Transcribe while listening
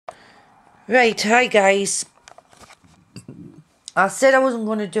Right, hi guys. I said I wasn't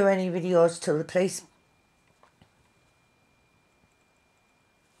going to do any videos till the police.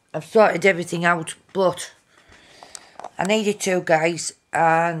 I've sorted everything out, but I needed to, guys,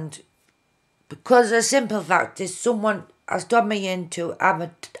 and because the simple fact is someone has done me into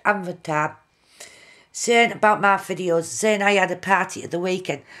Avatar saying about my videos, saying I had a party at the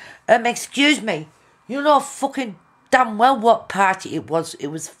weekend. Excuse me, you know fucking damn well what party it was. It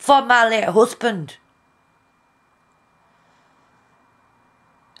was for my late husband.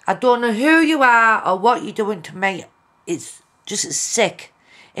 I don't know who you are or what you're doing to me. It's just sick.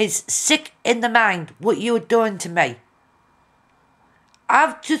 It's sick in the mind what you were doing to me.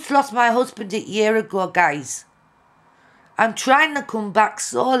 I've just lost my husband a year ago, guys. I'm trying to come back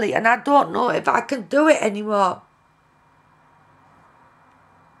slowly and I don't know if I can do it anymore.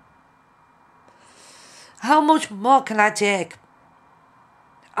 How much more can I take?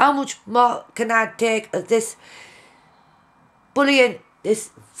 How much more can I take of this bullying, this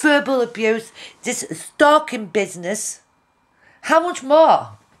verbal abuse, this stalking business? How much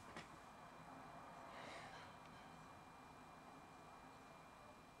more?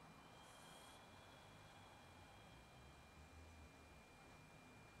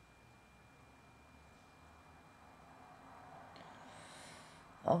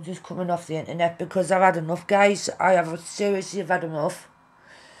 I'm just coming off the internet because I've had enough, guys. I have seriously had enough.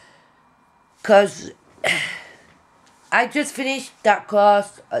 Because I just finished that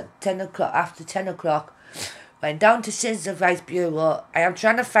course at 10 o'clock, after 10 o'clock. Went down to Citizens Rights Bureau. I am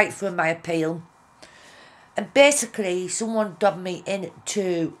trying to fight for my appeal. And basically, someone dubbed me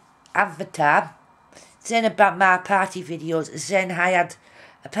into Avatar, saying about my party videos, saying I had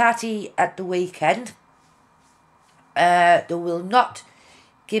a party at the weekend. They will not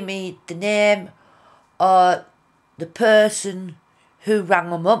give me the name or the person who rang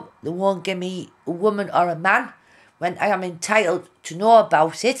them up. They won't give me a woman or a man when I am entitled to know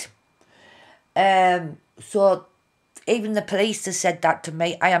about it. So even the police have said that to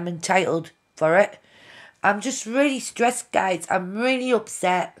me. I am entitled for it. I'm just really stressed, guys. I'm really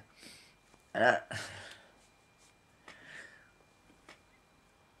upset. I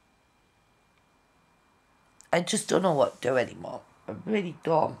just don't know what to do anymore. I really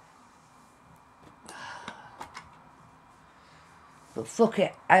don't. But fuck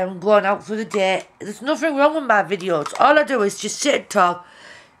it, I am going out for the day. There's nothing wrong with my videos. All I do is just sit and talk,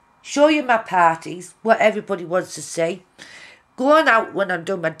 show you my parties, what everybody wants to see. Going out when I'm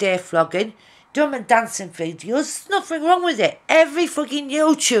doing my day vlogging, doing my dancing videos. There's nothing wrong with it. Every fucking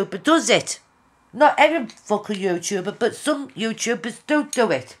YouTuber does it. Not every fucking YouTuber, but some YouTubers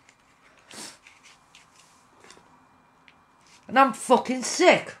do it. And I'm fucking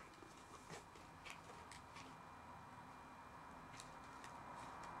sick.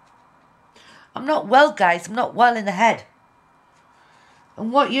 I'm not well, guys. I'm not well in the head.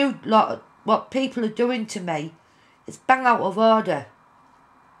 And what people are doing to me is bang out of order.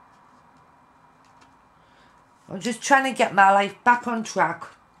 I'm just trying to get my life back on track.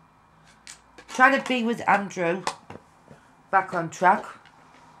 Trying to be with Andrew back on track.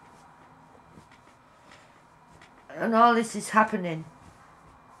 And all this is happening.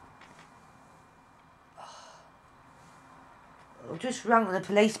 I just rang the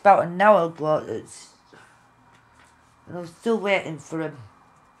police about an hour ago. And I'm still waiting for him.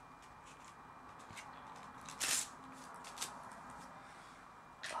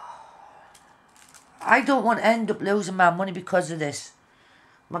 I don't want to end up losing my money because of this.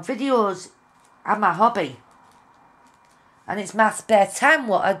 My videos are my hobby. And it's my spare time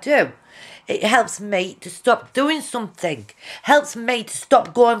what I do. It helps me to stop doing something. Helps me to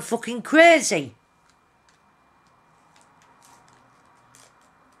stop going fucking crazy.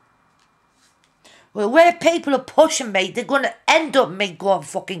 Well, where people are pushing me, they're going to end up me going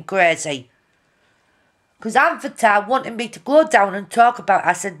fucking crazy. Because Avatar wanted me to go down and talk about it.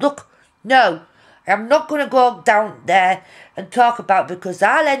 I said, look, no, I'm not going to go down there and talk about it because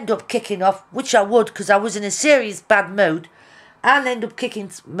I'll end up kicking off, which I would because I was in a serious bad mood. I'll end up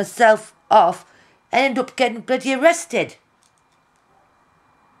kicking myself off and end up getting bloody arrested.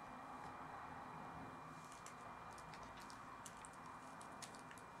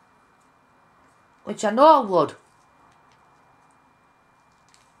 Which I know I would.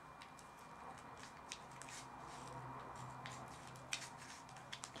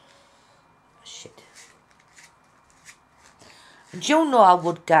 Shit. And you know I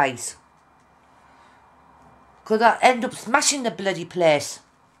would, guys. Because I'd end up smashing the bloody place.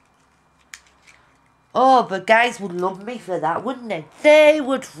 Oh, but guys would love me for that, wouldn't they? They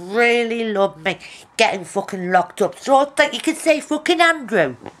would really love me getting fucking locked up. So I think you could say fucking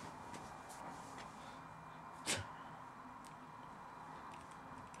Andrew.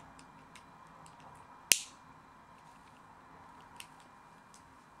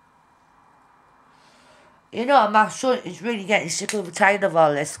 You know, my son is really getting sick and tired of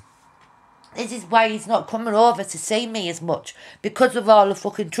all this. This is why he's not coming over to see me as much, because of all the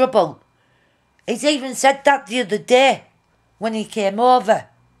fucking trouble. He's even said that the other day when he came over.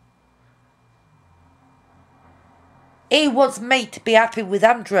 He wants me to be happy with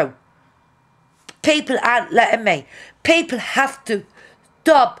Andrew. People aren't letting me. People have to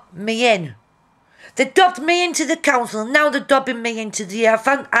dob me in. They dobbed me into the council, now they're dobbing me into the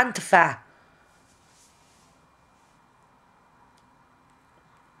Antifa.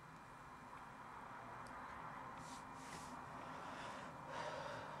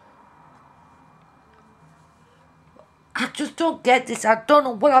 I just don't get this. I don't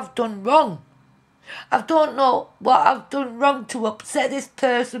know what I've done wrong. I don't know what I've done wrong to upset this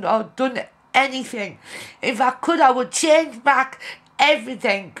person or done anything. If I could, I would change back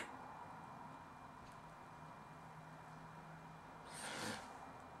everything.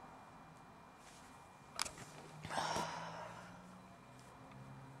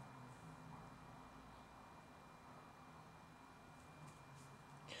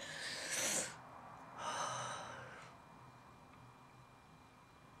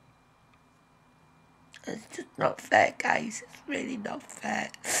 It's just not fair, guys. It's really not fair.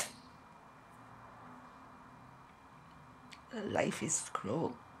 Life is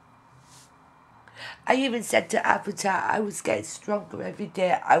cruel. I even said to Avatar I was getting stronger every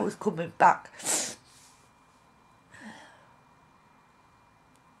day. I was coming back.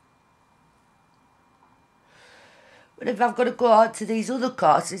 But if I've got to go on to these other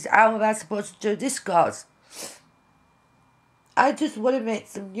courses, how am I supposed to do this course? I just want to make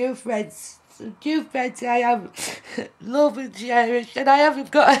some new friends. Some new friends I have love and cherish, and I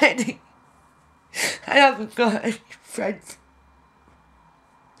haven't got any. I haven't got any friends.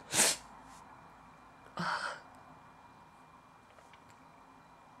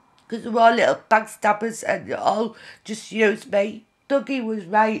 Because they're all little backstabbers and they all just use me. Dougie was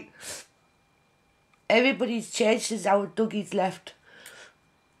right. Everybody's changed since our Dougie's left.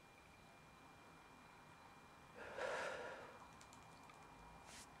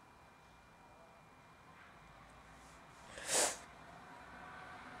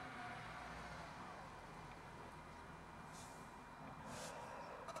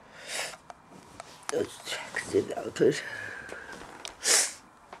 Let's check it out.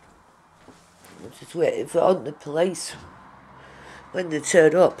 I'm just waiting for the police when they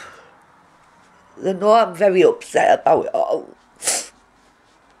turn up. They know I'm very upset about it all.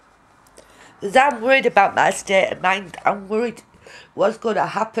 Because I'm worried about my state of mind. I'm worried what's going to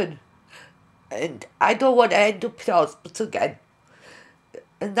happen. And I don't want to end up in hospital again.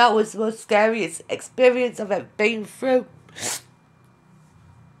 And that was the most scariest experience I've ever been through.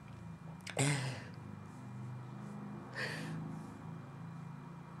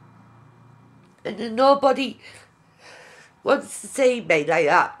 And nobody wants to see me like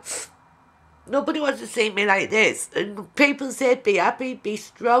that. Nobody wants to see me like this. And people say, be happy, be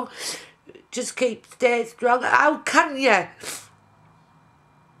strong, just stay strong. How can you?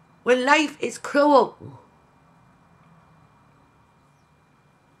 When life is cruel.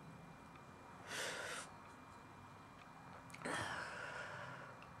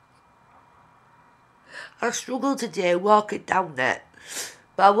 I struggled today walking down there.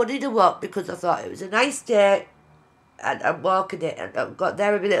 But I wanted to walk because I thought it was a nice day. And I'm walking it, and I got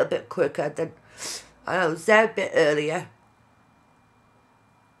there a little bit quicker than I was there a bit earlier.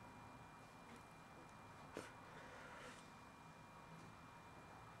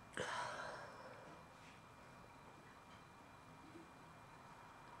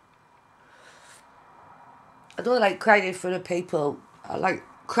 I don't like crying in front of people. I like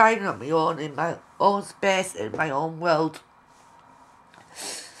crying on my own, in my own space, in my own world.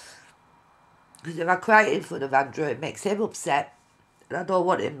 Because if I cry in front of Andrew, it makes him upset. And I don't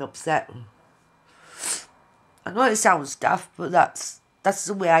want him upset. I know it sounds daft, but that's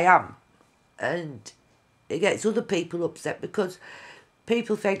the way I am. And it gets other people upset because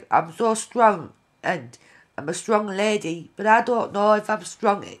people think I'm so strong and I'm a strong lady. But I don't know if I'm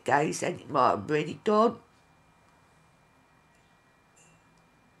strong, guys, anymore. I really don't.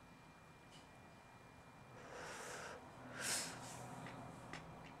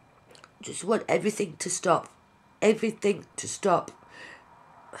 Just want everything to stop. Everything to stop.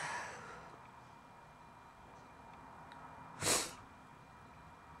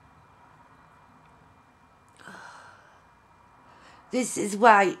 This is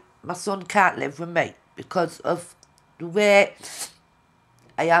why my son can't live with me. Because of the way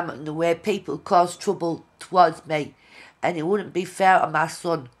I am and the way people cause trouble towards me. And it wouldn't be fair on my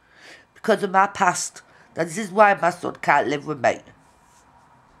son. Because of my past. This is why my son can't live with me.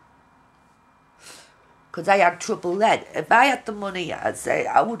 because I had trouble then. If I had the money, I'd say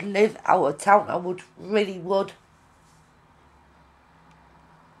I would live out of town. I would, really would.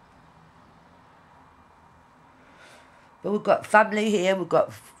 But we've got family here, we've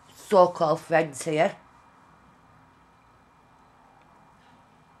got so-called friends here.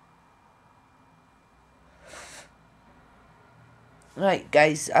 Right,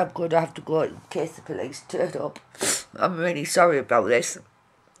 guys, I'm going to have to go in case the police turn up. I'm really sorry about this.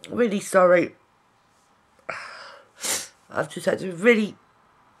 Really sorry. I've just had a really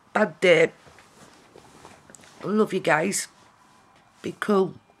bad day. I love you guys. Be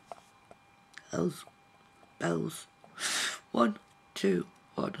cool. Bells. 1, 2,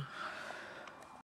 1.